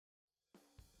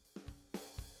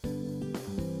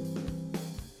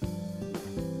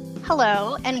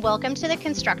Hello, and welcome to the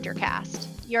Constructor Cast,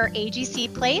 your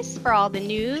AGC place for all the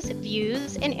news,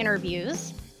 views, and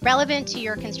interviews relevant to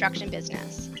your construction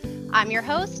business. I'm your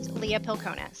host, Leah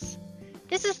Pilconis.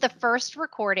 This is the first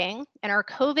recording in our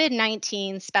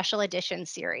COVID-19 special edition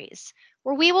series,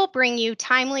 where we will bring you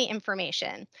timely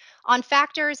information on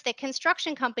factors that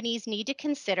construction companies need to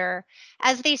consider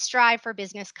as they strive for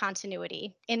business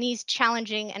continuity in these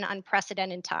challenging and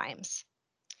unprecedented times.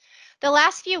 The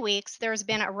last few weeks, there's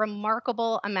been a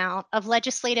remarkable amount of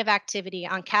legislative activity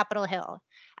on Capitol Hill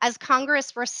as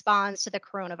Congress responds to the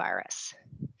coronavirus.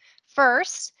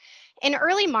 First, in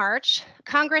early March,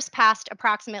 Congress passed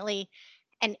approximately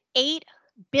an $8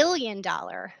 billion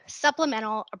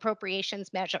supplemental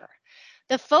appropriations measure.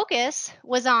 The focus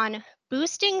was on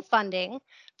boosting funding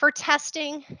for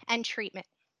testing and treatment.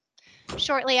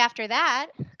 Shortly after that,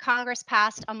 Congress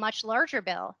passed a much larger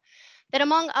bill that,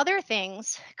 among other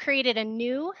things, created a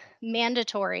new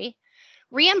mandatory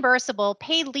reimbursable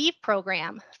paid leave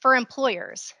program for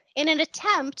employers in an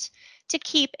attempt to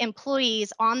keep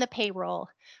employees on the payroll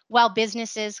while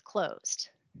businesses closed.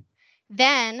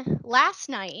 Then, last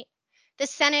night, the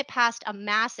Senate passed a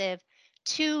massive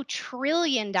 $2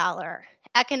 trillion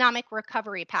economic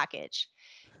recovery package.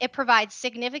 It provides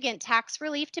significant tax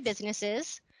relief to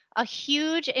businesses, a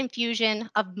huge infusion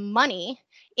of money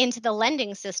into the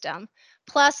lending system,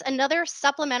 plus another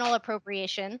supplemental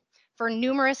appropriation for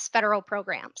numerous federal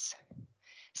programs.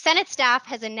 Senate staff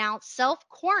has announced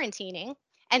self-quarantining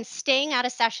and staying out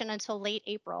of session until late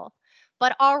April,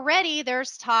 but already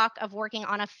there's talk of working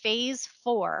on a phase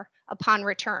 4 upon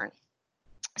return.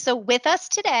 So with us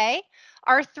today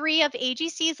are three of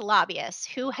AGC's lobbyists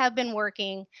who have been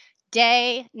working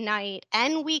day, night,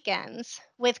 and weekends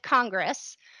with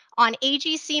Congress on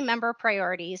AGC member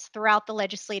priorities throughout the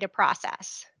legislative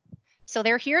process. So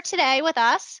they're here today with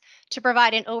us to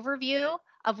provide an overview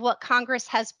of what Congress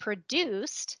has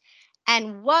produced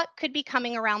and what could be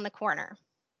coming around the corner.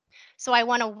 So I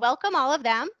want to welcome all of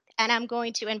them, and I'm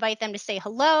going to invite them to say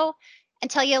hello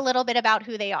and tell you a little bit about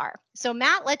who they are. So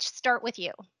Matt, let's start with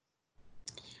you.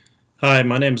 Hi,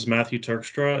 my name is Matthew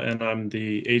Turkstra, and I'm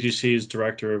the AGC's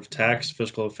Director of Tax,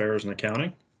 Fiscal Affairs, and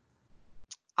Accounting.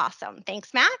 Awesome.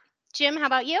 Thanks, Matt. Jim, how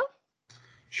about you?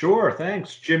 Sure,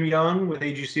 thanks. Jim Young with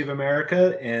AGC of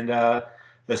America and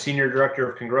the Senior Director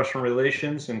of Congressional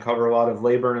Relations, and cover a lot of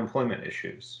labor and employment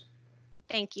issues.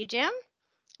 Thank you, Jim.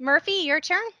 Murphy, your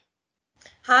turn.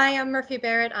 Hi, I'm Murphy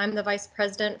Barrett. I'm the Vice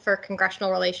President for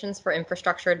Congressional Relations for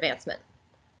Infrastructure Advancement.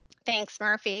 Thanks,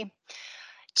 Murphy.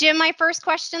 Jim, my first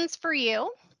question's for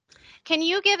you. Can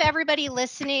you give everybody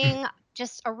listening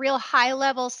just a real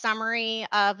high-level summary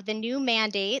of the new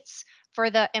mandates for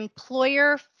the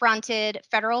employer-fronted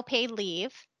federal paid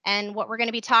leave? And what we're going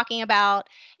to be talking about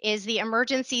is the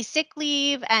emergency sick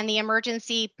leave and the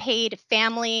emergency paid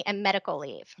family and medical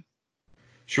leave.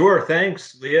 Sure,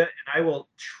 thanks, Leah. And I will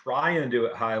try and do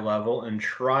it high level and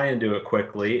try and do it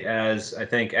quickly, as I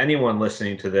think anyone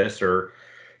listening to this or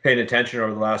paying attention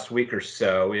over the last week or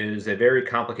so is a very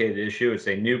complicated issue. It's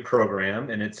a new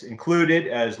program, and it's included,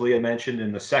 as Leah mentioned,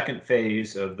 in the second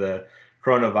phase of the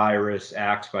Coronavirus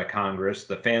Acts by Congress,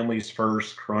 the Families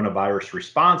First Coronavirus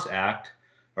Response Act,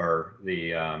 or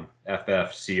the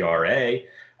FFCRA.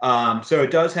 So it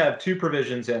does have two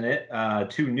provisions in it,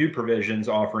 two new provisions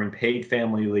offering paid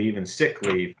family leave and sick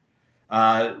leave.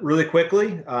 Really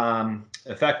quickly,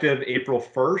 effective April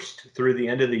 1st through the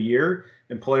end of the year,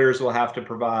 employers will have to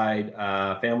provide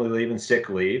family leave and sick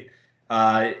leave.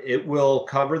 It will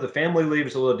cover, the family leave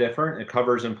is a little different. It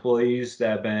covers employees that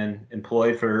have been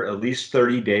employed for at least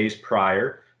 30 days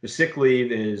prior. The sick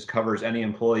leave covers any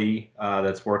employee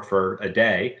that's worked for a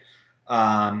day.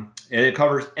 And it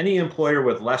covers any employer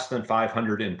with less than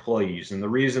 500 employees. And the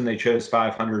reason they chose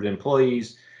 500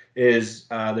 employees is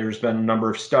there's been a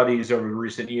number of studies over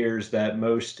recent years that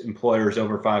most employers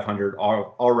over 500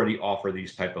 already offer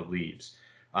these type of leaves.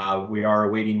 We are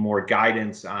awaiting more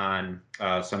guidance on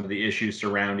some of the issues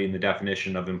surrounding the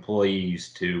definition of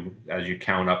employees as you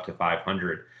count up to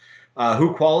 500.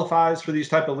 Who qualifies for these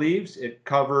type of leaves? It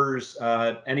covers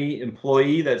any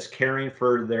employee that's caring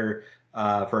for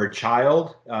for a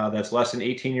child that's less than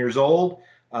 18 years old,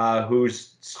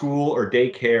 whose school or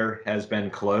daycare has been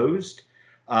closed.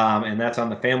 And that's on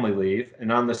the family leave.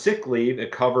 And on the sick leave,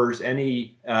 it covers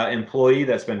any employee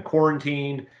that's been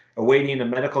quarantined, awaiting a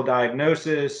medical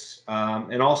diagnosis,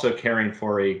 and also caring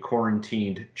for a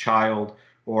quarantined child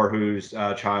or whose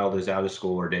child is out of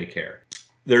school or daycare.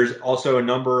 There's also a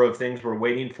number of things we're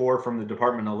waiting for from the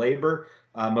Department of Labor,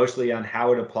 mostly on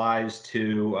how it applies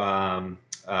to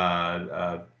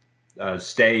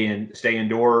stay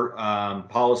indoor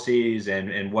policies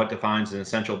and what defines an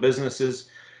essential businesses.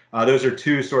 Those are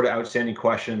two sort of outstanding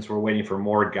questions. We're waiting for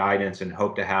more guidance and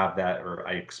hope to have that, or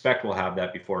I expect we'll have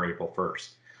that before April 1st.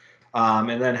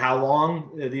 And then how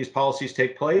long these policies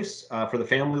take place. For the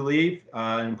family leave,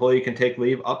 an employee can take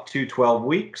leave up to 12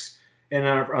 weeks. And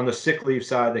on the sick leave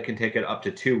side, they can take it up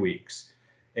to 2 weeks.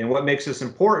 And what makes this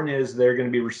important is they're going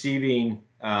to be receiving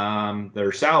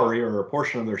their salary or a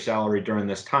portion of their salary during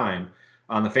this time.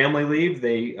 On the family leave,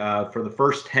 they for the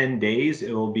first 10 days,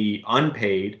 it will be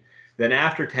unpaid. Then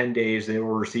after 10 days, they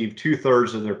will receive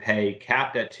 2/3 of their pay,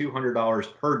 capped at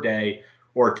 $200 per day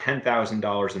or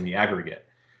 $10,000 in the aggregate.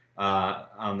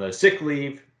 On the sick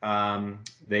leave,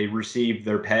 they receive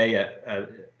their pay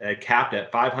at capped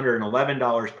at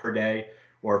 $511 per day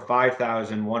or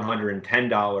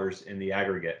 $5,110 in the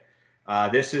aggregate.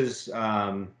 This is,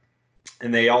 and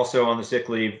they also on the sick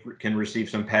leave can receive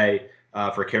some pay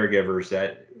for caregivers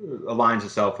that aligns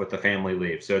itself with the family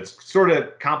leave. So it's sort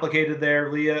of complicated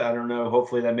there, Leah. I don't know.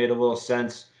 Hopefully that made a little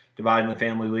sense, dividing the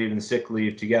family leave and sick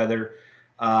leave together.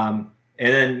 And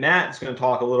then Matt's going to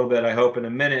talk a little bit, I hope, in a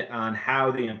minute on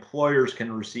how the employers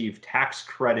can receive tax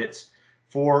credits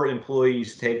for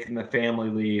employees taking the family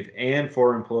leave and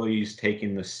for employees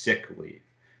taking the sick leave.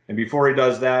 And before he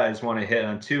does that, I just want to hit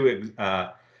on two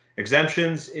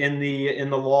exemptions in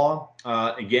the law.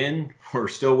 Again, we're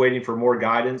still waiting for more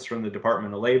guidance from the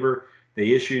Department of Labor.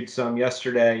 They issued some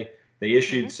yesterday. They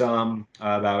issued some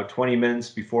about 20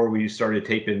 minutes before we started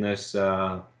taping this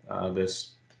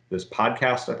this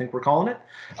podcast, I think we're calling it.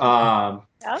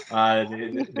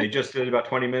 They just did about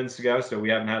 20 minutes ago, so we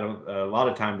haven't had a lot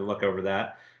of time to look over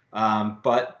that.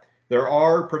 But there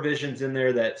are provisions in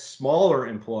there that smaller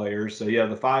employers, so you have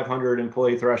the 500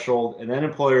 employee threshold, and then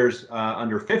employers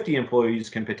under 50 employees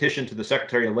can petition to the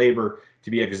Secretary of Labor to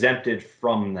be exempted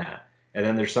from that. And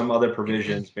then there's some other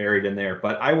provisions buried in there.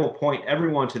 But I will point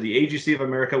everyone to the AGC of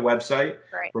America website,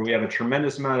 where we have a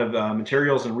tremendous amount of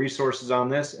materials and resources on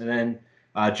this. And then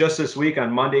just this week, on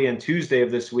Monday and Tuesday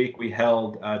of this week, we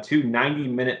held two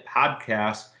 90-minute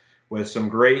podcasts with some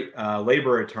great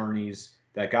labor attorneys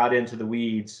that got into the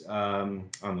weeds on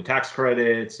the tax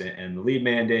credits and the leave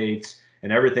mandates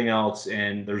and everything else.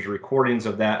 And there's recordings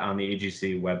of that on the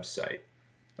AGC website.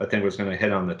 I think was going to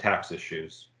hit on the tax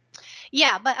issues.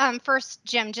 Yeah, but first,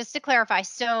 Jim, just to clarify,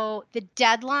 so the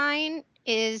deadline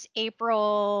is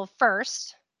April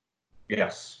 1st.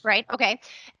 Yes. Right. Okay.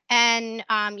 And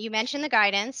you mentioned the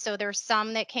guidance. So there's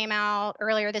some that came out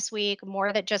earlier this week,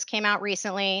 more that just came out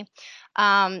recently.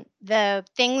 The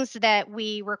things that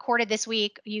we recorded this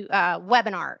week,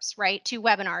 webinars, right? 2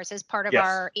 webinars as part of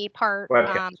our 8-part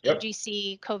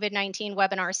AGC COVID-19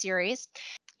 webinar series.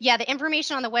 Yeah, the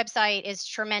information on the website is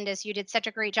tremendous. You did such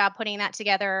a great job putting that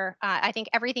together. I think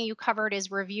everything you covered is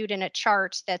reviewed in a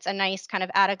chart that's a nice kind of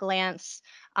at a glance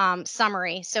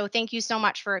summary. So thank you so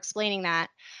much for explaining that.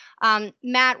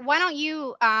 Matt, why don't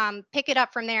you pick it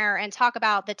up from there and talk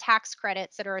about the tax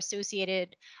credits that are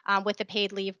associated with the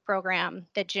paid leave program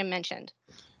that Jim mentioned?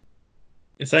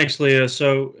 Thanks, Leah.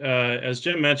 So as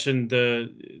Jim mentioned,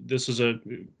 this is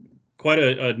quite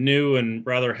a new and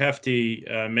rather hefty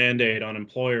mandate on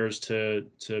employers to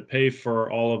pay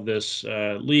for all of this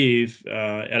leave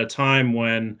at a time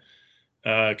when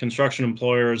construction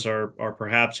employers are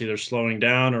perhaps either slowing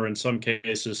down or in some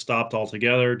cases stopped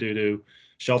altogether due to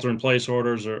shelter-in-place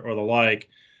orders or the like.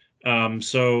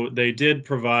 So they did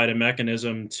provide a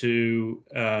mechanism to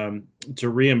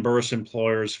reimburse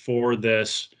employers for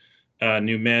this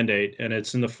new mandate, and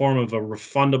it's in the form of a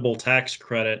refundable tax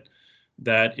credit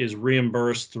that is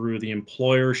reimbursed through the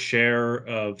employer share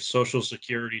of Social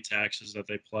Security taxes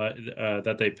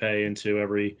that they pay into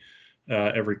every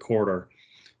quarter.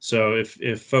 So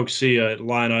if folks see a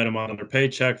line item on their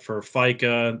paycheck for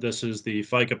FICA, this is the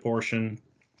FICA portion.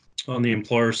 On the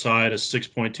employer side, a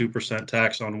 6.2%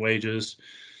 tax on wages.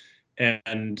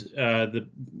 And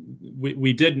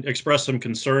we did express some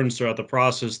concerns throughout the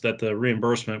process that the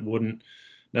reimbursement wouldn't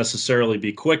necessarily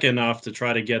be quick enough to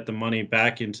try to get the money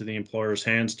back into the employer's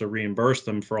hands to reimburse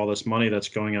them for all this money that's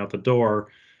going out the door.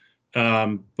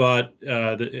 But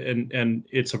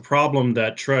it's a problem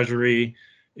that Treasury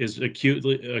is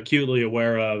acutely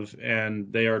aware of,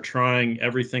 and they are trying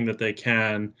everything that they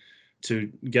can to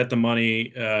get the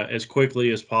money as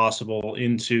quickly as possible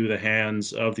into the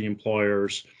hands of the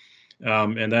employers.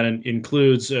 And that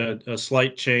includes a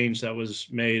slight change that was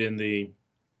made in the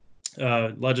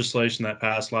legislation that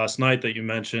passed last night that you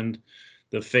mentioned,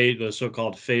 the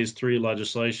so-called Phase 3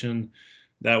 legislation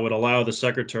that would allow the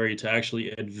Secretary to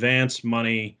actually advance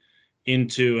money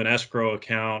into an escrow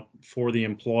account for the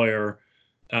employer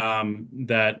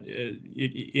that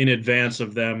in advance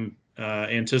of them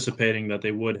anticipating that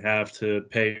they would have to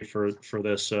pay for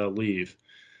this leave.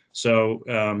 So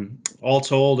all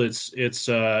told,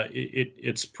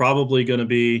 it's probably going to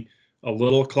be a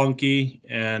little clunky,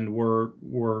 and we're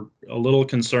a little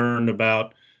concerned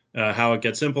about how it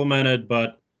gets implemented.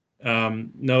 But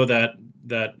know that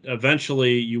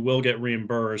eventually you will get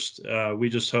reimbursed. We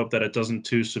just hope that it doesn't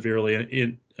too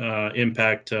severely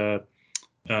impact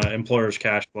employers'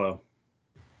 cash flow.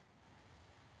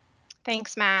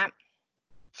 Thanks, Matt.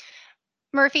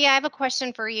 Murphy, I have a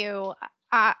question for you.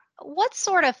 What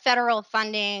sort of federal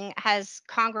funding has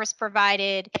Congress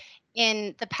provided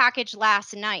in the package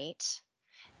last night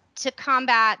to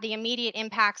combat the immediate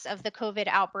impacts of the COVID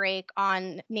outbreak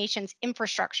on nation's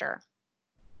infrastructure?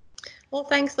 Well,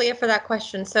 thanks, Leah, for that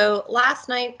question. So last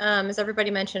night, as everybody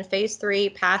mentioned, Phase 3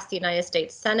 passed the United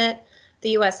States Senate.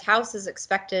 The U.S. House is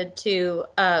expected to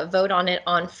vote on it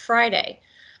on Friday.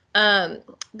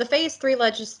 The Phase 3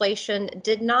 legislation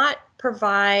did not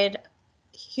provide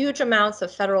huge amounts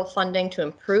of federal funding to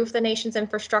improve the nation's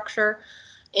infrastructure.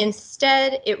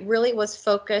 Instead, it really was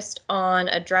focused on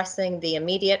addressing the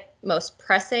immediate, most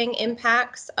pressing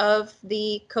impacts of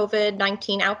the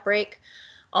COVID-19 outbreak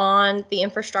on the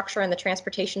infrastructure and the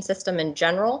transportation system in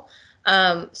general.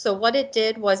 So what it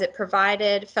did was it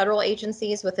provided federal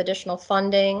agencies with additional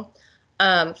funding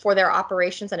for their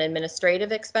operations and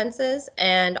administrative expenses,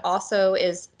 and also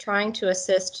is trying to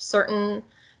assist certain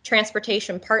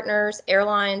transportation partners,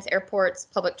 airlines, airports,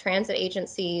 public transit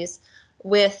agencies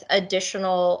with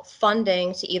additional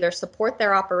funding to either support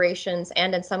their operations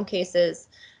and in some cases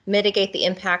mitigate the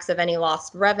impacts of any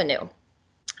lost revenue.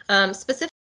 Specifically,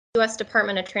 the U.S.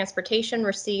 Department of Transportation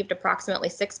received approximately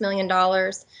 $6 million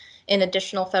in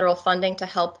additional federal funding to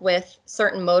help with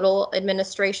certain modal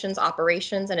administration's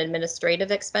operations and administrative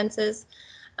expenses.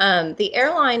 The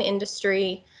airline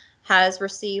industry has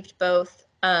received both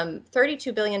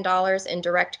 $32 billion in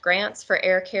direct grants for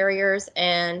air carriers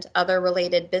and other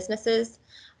related businesses.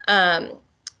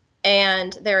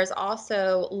 And there is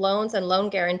also loans and loan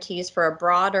guarantees for a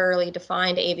broadly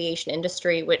defined aviation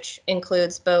industry, which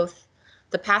includes both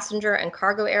the passenger and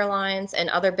cargo airlines and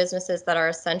other businesses that are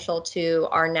essential to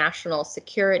our national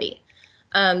security.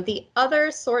 The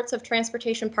other sorts of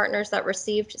transportation partners that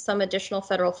received some additional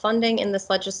federal funding in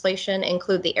this legislation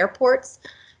include the airports.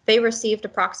 They received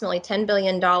approximately $10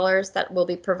 billion that will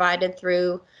be provided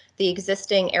through the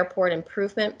existing airport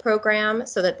improvement program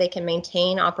so that they can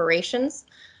maintain operations.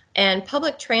 And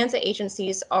public transit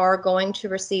agencies are going to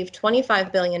receive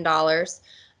 $25 billion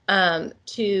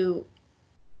to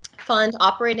fund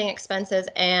operating expenses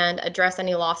and address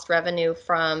any lost revenue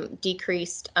from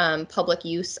decreased public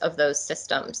use of those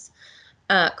systems.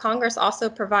 Congress also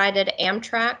provided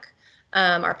Amtrak,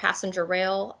 our passenger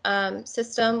rail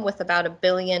system, with about $1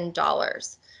 billion.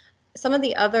 Some of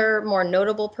the other more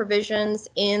notable provisions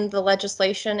in the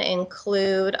legislation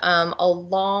include a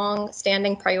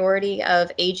long-standing priority of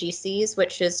AGCs,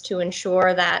 which is to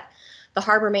ensure that the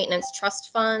Harbor Maintenance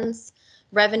Trust Fund's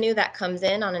revenue that comes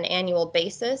in on an annual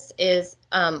basis is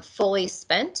fully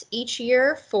spent each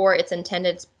year for its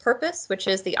intended purpose, which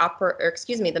is the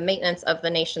maintenance of the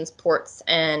nation's ports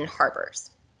and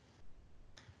harbors.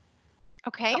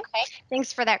 Okay.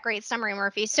 Thanks for that great summary,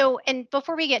 Murphy. So, and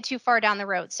before we get too far down the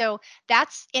road, so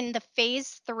that's in the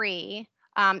Phase 3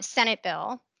 Senate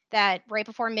bill that right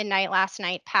before midnight last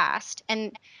night passed.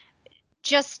 And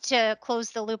just to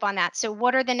close the loop on that, so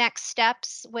what are the next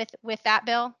steps with that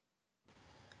bill?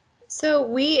 So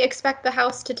we expect the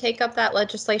House to take up that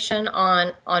legislation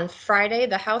on Friday.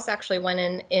 The House actually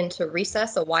went into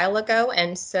recess a while ago,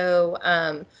 and so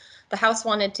the House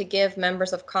wanted to give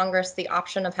members of Congress the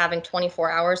option of having 24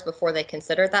 hours before they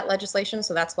consider that legislation.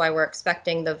 So that's why we're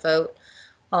expecting the vote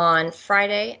on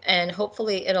Friday, and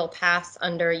hopefully it'll pass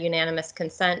under unanimous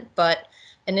consent. But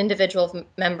an individual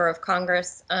member of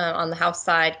Congress on the House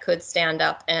side could stand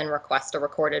up and request a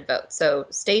recorded vote. So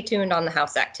stay tuned on the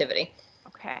House activity.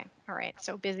 Okay. All right.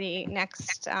 So busy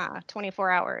next 24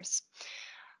 hours.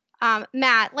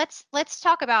 Matt, let's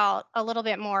talk about a little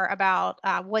bit more about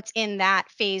what's in that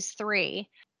Phase 3.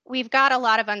 We've got a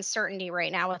lot of uncertainty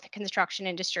right now with the construction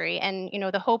industry, and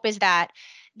the hope is that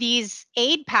these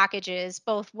aid packages,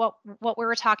 both what we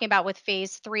were talking about with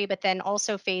Phase 3, but then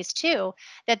also Phase 2,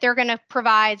 that they're going to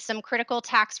provide some critical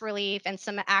tax relief and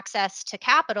some access to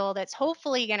capital that's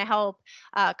hopefully going to help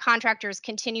contractors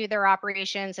continue their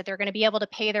operations, that they're going to be able to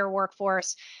pay their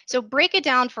workforce. So break it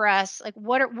down for us. Like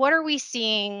what are we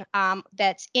seeing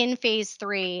that's in Phase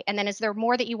 3, and then is there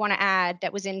more that you want to add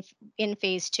that was in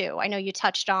Phase 2? I know you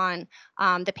touched on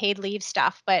the paid leave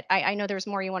stuff, but I know there's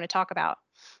more you want to talk about.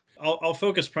 I'll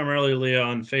focus primarily, Leah,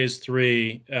 on phase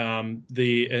three,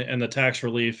 the tax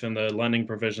relief and the lending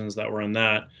provisions that were in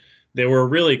that. They were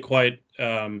really quite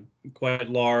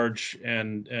large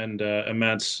and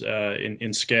immense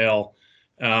in scale.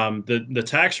 The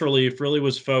tax relief really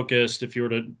was focused, if you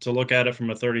were to look at it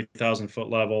from a 30,000-foot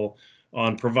level,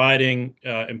 on providing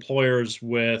employers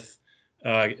with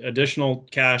additional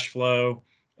cash flow,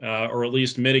 or at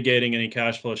least mitigating any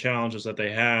cash flow challenges that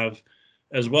they have,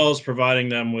 as well as providing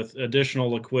them with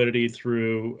additional liquidity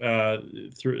through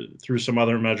some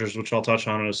other measures, which I'll touch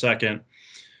on in a second.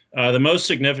 The most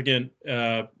significant,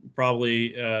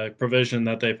 provision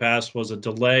that they passed was a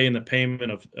delay in the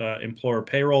payment of employer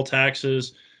payroll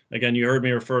taxes. Again, you heard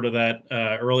me refer to that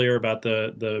earlier about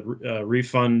the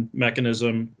refund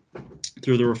mechanism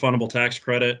through the refundable tax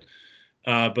credit.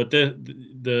 But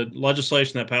the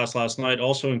legislation that passed last night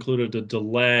also included a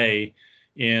delay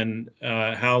in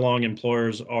how long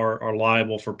employers are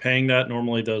liable for paying that.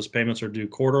 Normally, those payments are due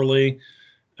quarterly.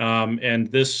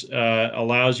 And this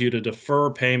allows you to defer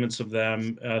payments of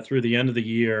them through the end of the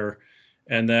year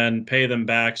and then pay them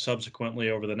back subsequently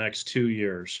over the next 2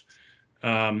 years.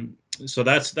 So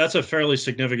that's a fairly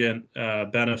significant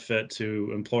benefit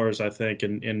to employers, I think,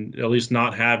 in at least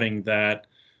not having that.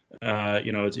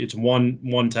 It's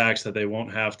one tax that they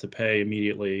won't have to pay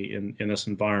immediately in this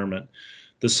environment.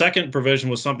 The second provision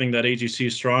was something that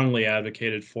AGC strongly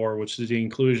advocated for, which is the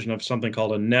inclusion of something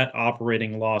called a net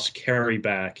operating loss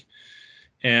carryback.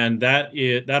 And that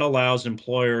allows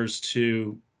employers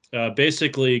to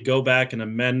basically go back and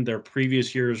amend their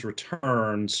previous year's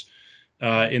returns,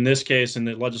 in this case, in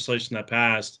the legislation that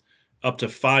passed, up to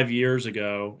 5 years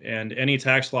ago, and any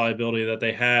tax liability that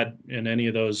they had in any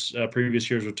of those previous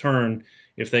year's return,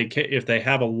 if they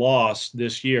have a loss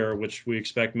this year, which we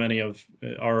expect many of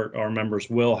our members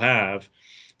will have,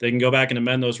 they can go back and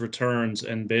amend those returns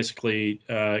and basically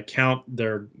count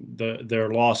their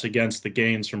loss against the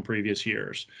gains from previous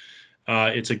years.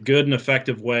 It's a good and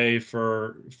effective way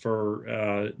for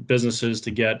businesses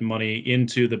to get money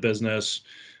into the business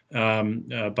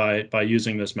by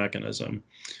using this mechanism.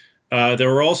 There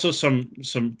were also some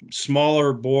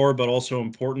smaller bore but also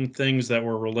important things that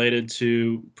were related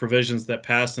to provisions that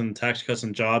passed in the Tax Cuts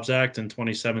and Jobs Act in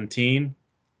 2017.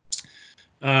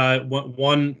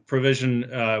 One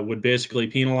provision would basically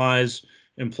penalize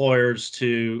employers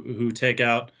who take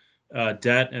out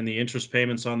debt and the interest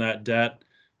payments on that debt.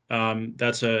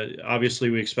 Obviously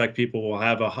we expect people will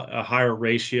have a higher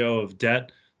ratio of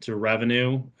debt to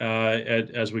revenue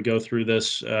as we go through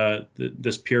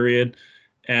this period.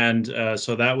 And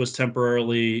so that was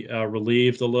temporarily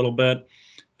relieved a little bit.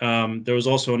 There was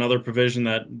also another provision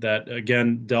that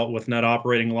again dealt with net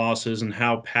operating losses and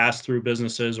how pass-through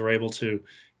businesses are able to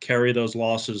carry those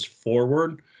losses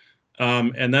forward.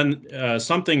 And then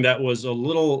something that was a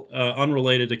little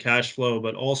unrelated to cash flow,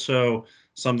 but also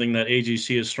something that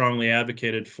AGC has strongly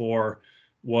advocated for,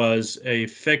 was a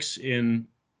fix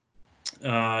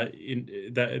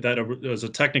that was a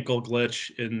technical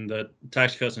glitch in the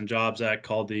Tax Cuts and Jobs Act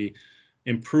called the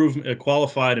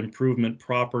Qualified Improvement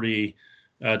Property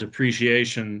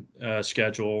Depreciation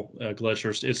Schedule glitch, or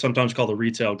it's sometimes called the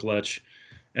retail glitch.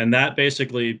 And that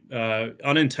basically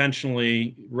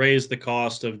unintentionally raised the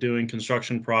cost of doing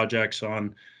construction projects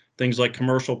on things like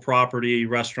commercial property,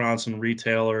 restaurants, and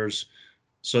retailers,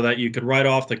 so that you could write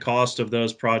off the cost of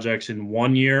those projects in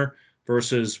 1 year,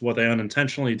 versus what they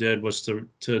unintentionally did was to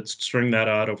string that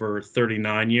out over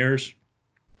 39 years.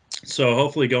 So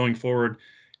hopefully going forward,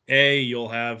 you'll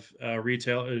have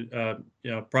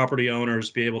property owners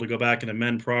be able to go back and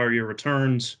amend prior year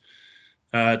returns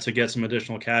to get some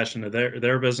additional cash into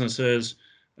their businesses,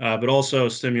 but also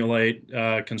stimulate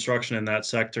construction in that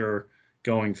sector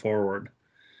going forward.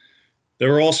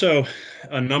 There were also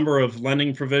a number of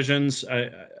lending provisions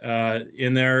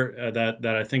in there that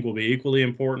I think will be equally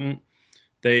important.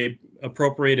 They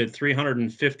appropriated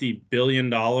 $350 billion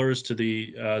to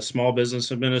the Small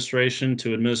Business Administration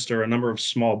to administer a number of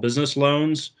small business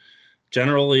loans.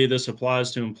 Generally, this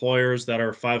applies to employers that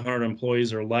are 500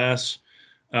 employees or less,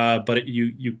 but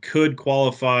you could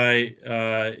qualify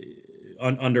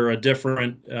under a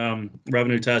different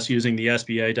revenue test using the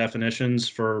SBA definitions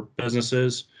for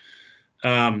businesses,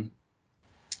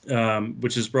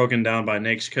 which is broken down by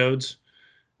NAICS codes.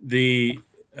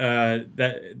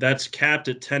 That's capped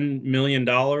at $10 million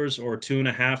or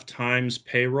 2.5 times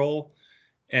payroll.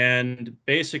 And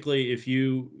basically, if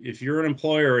you're an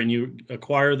employer and you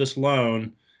acquire this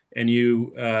loan and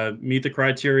you meet the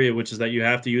criteria, which is that you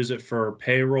have to use it for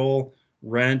payroll,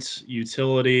 rent,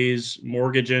 utilities,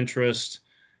 mortgage interest,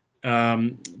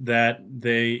 that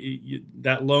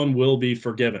loan will be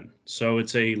forgiven. So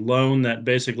it's a loan that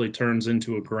basically turns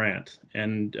into a grant,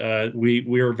 and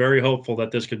we are very hopeful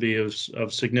that this could be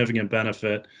of significant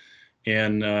benefit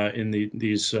in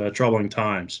these troubling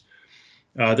times.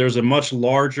 There's a much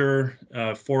larger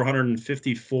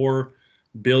 $454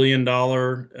 billion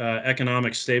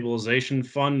economic stabilization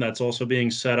fund that's also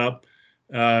being set up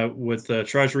with the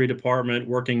Treasury Department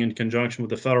working in conjunction with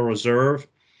the Federal Reserve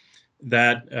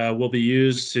that will be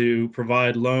used to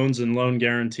provide loans and loan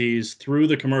guarantees through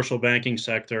the commercial banking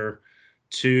sector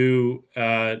to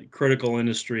critical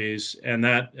industries, and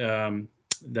that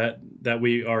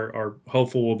we are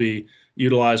hopeful will be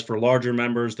utilized for larger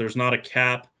members. There's not a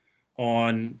cap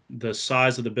on the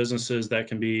size of the businesses that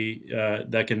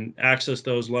can access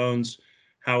those loans.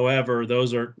 However,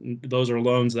 those are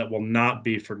loans that will not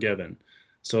be forgiven.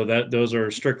 So that those are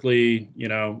strictly,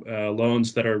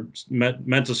 loans that are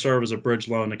meant to serve as a bridge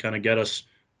loan to kind of get us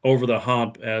over the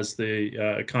hump as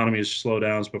the economy slow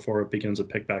down before it begins to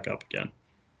pick back up again.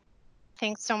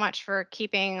 Thanks so much for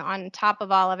keeping on top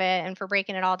of all of it and for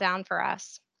breaking it all down for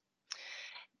us.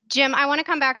 Jim, I want to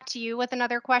come back to you with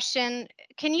another question.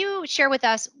 Can you share with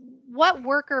us what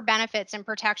worker benefits and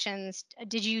protections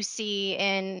did you see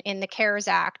in the CARES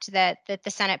Act that the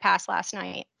Senate passed last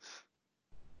night?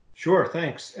 Sure,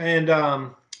 thanks. And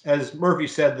as Murphy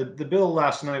said, the bill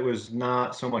last night was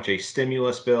not so much a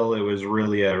stimulus bill; it was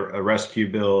really a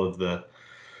rescue bill of the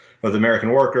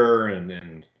American worker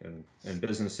and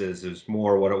businesses. Is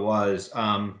more what it was.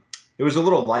 It was a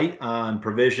little light on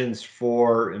provisions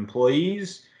for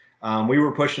employees. We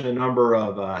were pushing a number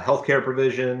of healthcare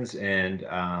provisions and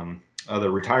other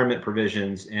retirement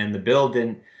provisions, and the bill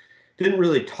didn't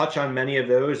really touch on many of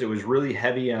those. It was really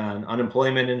heavy on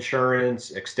unemployment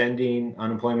insurance, extending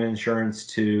unemployment insurance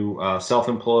to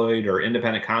self-employed or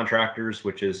independent contractors,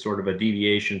 which is sort of a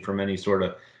deviation from any sort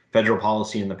of federal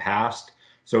policy in the past.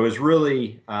 So it was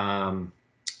really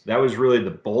that was really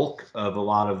the bulk of a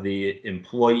lot of the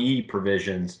employee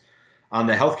provisions. On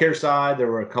the healthcare side, there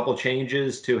were a couple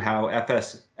changes to how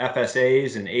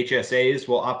FSAs and HSAs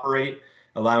will operate,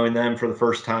 allowing them for the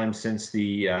first time since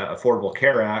the Affordable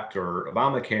Care Act or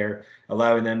Obamacare,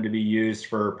 allowing them to be used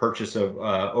for purchase of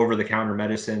over-the-counter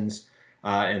medicines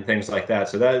and things like that.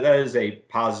 So that is a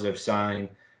positive sign.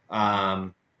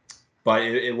 But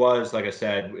it was, like I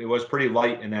said, it was pretty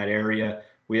light in that area.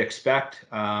 We expect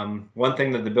one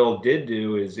thing that the bill did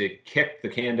do is it kicked the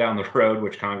can down the road,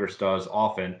 which Congress does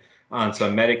often, on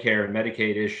some Medicare and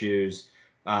Medicaid issues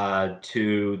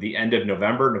to the end of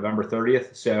November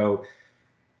 30th. So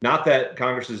not that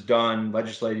Congress is done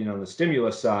legislating on the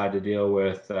stimulus side to deal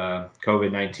with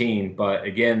COVID-19, but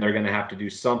again, they're going to have to do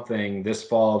something this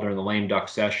fall during the lame duck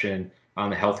session on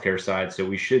the healthcare side. So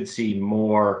we should see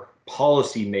more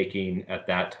policy making at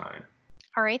that time.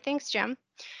 All right, thanks, Jim.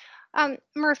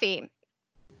 Murphy,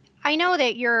 I know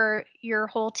that your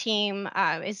whole team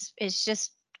is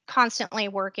just constantly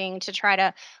working to try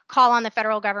to call on the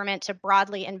federal government to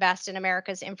broadly invest in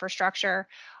America's infrastructure.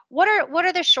 What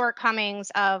are the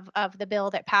shortcomings of the bill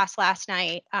that passed last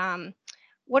night?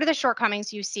 What are the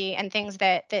shortcomings you see and things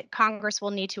that Congress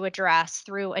will need to address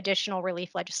through additional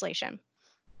relief legislation?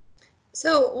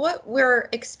 So what we're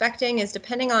expecting is,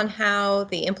 depending on how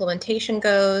the implementation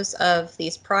goes of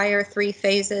these prior 3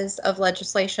 phases of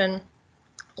legislation,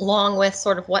 along with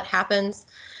sort of what happens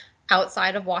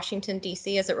outside of Washington,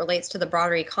 D.C. as it relates to the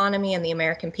broader economy and the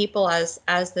American people as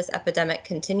this epidemic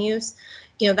continues,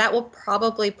 that will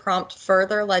probably prompt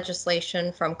further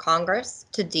legislation from Congress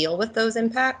to deal with those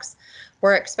impacts.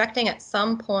 We're expecting at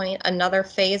some point another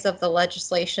phase of the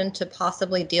legislation to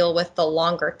possibly deal with the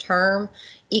longer term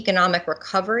economic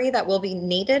recovery that will be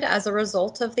needed as a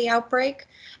result of the outbreak.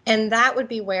 And that would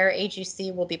be where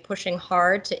AGC will be pushing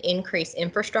hard to increase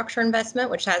infrastructure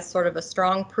investment, which has sort of a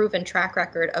strong proven track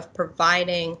record of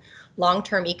providing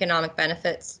long-term economic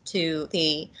benefits to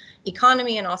the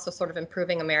economy and also sort of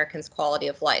improving Americans' quality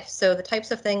of life. So the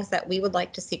types of things that we would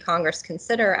like to see Congress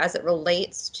consider as it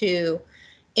relates to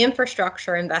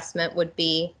infrastructure investment would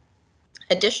be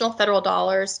additional federal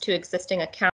dollars to existing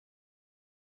accounts,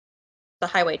 the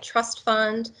Highway Trust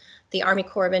Fund, the Army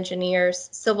Corps of Engineers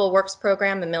Civil Works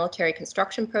Program and Military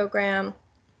Construction Program,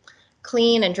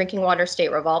 Clean and Drinking Water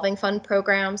State Revolving Fund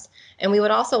programs. And we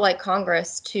would also like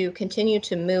Congress to continue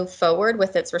to move forward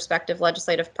with its respective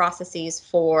legislative processes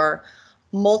for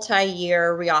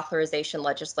multi-year reauthorization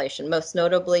legislation, most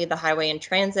notably the Highway and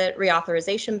Transit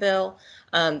Reauthorization Bill.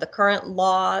 The current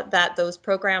law that those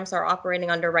programs are operating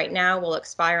under right now will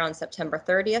expire on September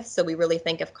 30th. So we really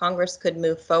think if Congress could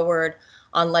move forward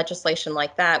on legislation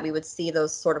like that, we would see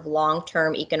those sort of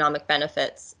long-term economic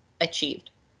benefits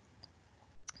achieved.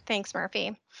 Thanks,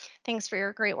 Murphy. Thanks for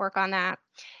your great work on that.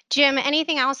 Jim,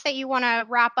 anything else that you want to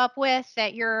wrap up with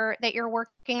that you're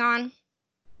working on?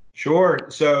 Sure.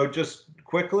 So just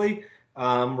quickly,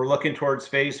 we're looking towards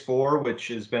phase 4, which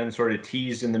has been sort of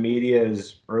teased in the media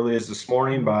as early as this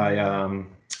morning by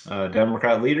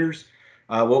Democrat leaders.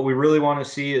 What we really want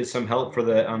to see is some help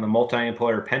on the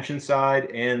multi-employer pension side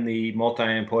and the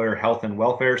multi-employer health and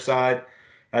welfare side.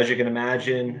 As you can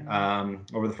imagine,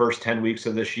 over the first 10 weeks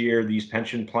of this year, these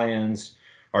pension plans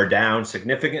are down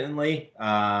significantly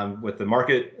with the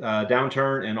market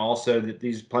downturn, and also that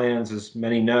these plans, as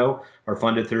many know, are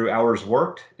funded through hours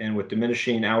worked. And with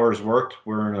diminishing hours worked,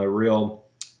 we're in a real,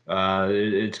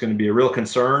 it's going to be a real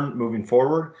concern moving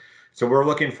forward. So we're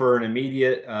looking for an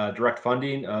immediate direct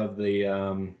funding of the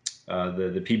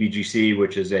PBGC,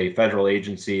 which is a federal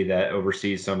agency that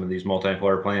oversees some of these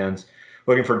multi-employer plans.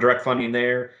 Looking for direct funding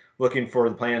there. Looking for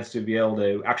the plans to be able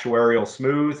to actuarial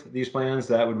smooth these plans.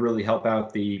 That would really help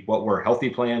out what were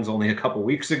healthy plans only a couple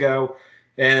weeks ago.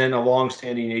 And a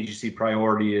longstanding AGC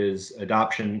priority is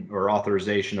adoption or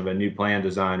authorization of a new plan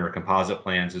design or composite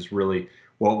plans is really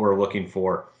what we're looking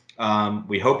for.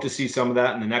 We hope to see some of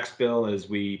that in the next bill as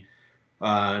we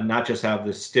not just have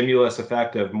the stimulus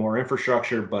effect of more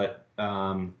infrastructure, but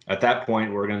at that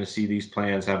point, we're going to see these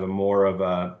plans have we're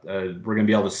going to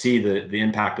be able to see the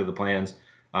impact of the plans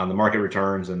on the market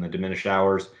returns and the diminished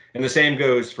hours. And the same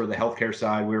goes for the healthcare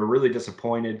side. We were really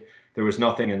disappointed there was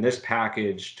nothing in this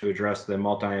package to address the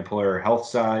multi-employer health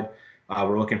side.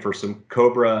 We're looking for some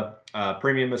COBRA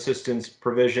premium assistance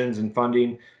provisions and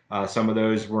funding. Some of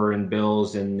those were in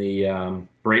bills in the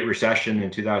Great Recession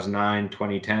in 2009,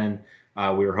 2010.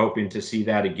 We were hoping to see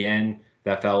that again.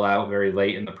 That fell out very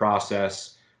late in the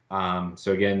process.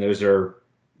 So again, those are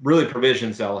really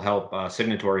provisions that will help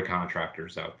signatory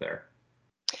contractors out there.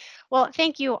 Well,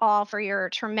 thank you all for your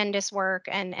tremendous work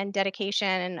and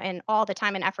dedication and all the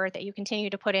time and effort that you continue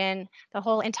to put in. The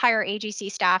whole entire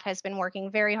AGC staff has been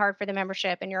working very hard for the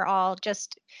membership, and you're all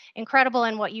just incredible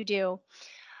in what you do.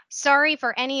 Sorry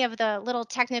for any of the little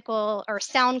technical or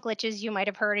sound glitches you might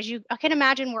have heard. As you can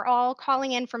imagine, we're all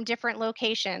calling in from different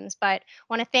locations, but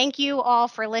want to thank you all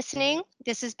for listening.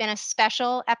 This has been a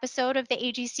special episode of the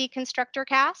AGC Constructor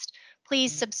Cast.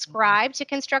 Please subscribe to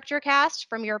Constructor Cast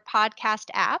from your podcast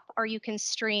app, or you can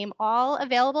stream all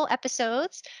available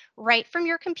episodes right from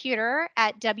your computer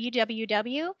at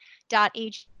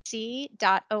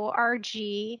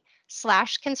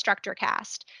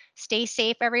www.agc.org/constructorcast. Stay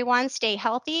safe, everyone. Stay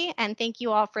healthy. And thank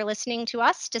you all for listening to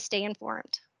us to stay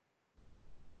informed.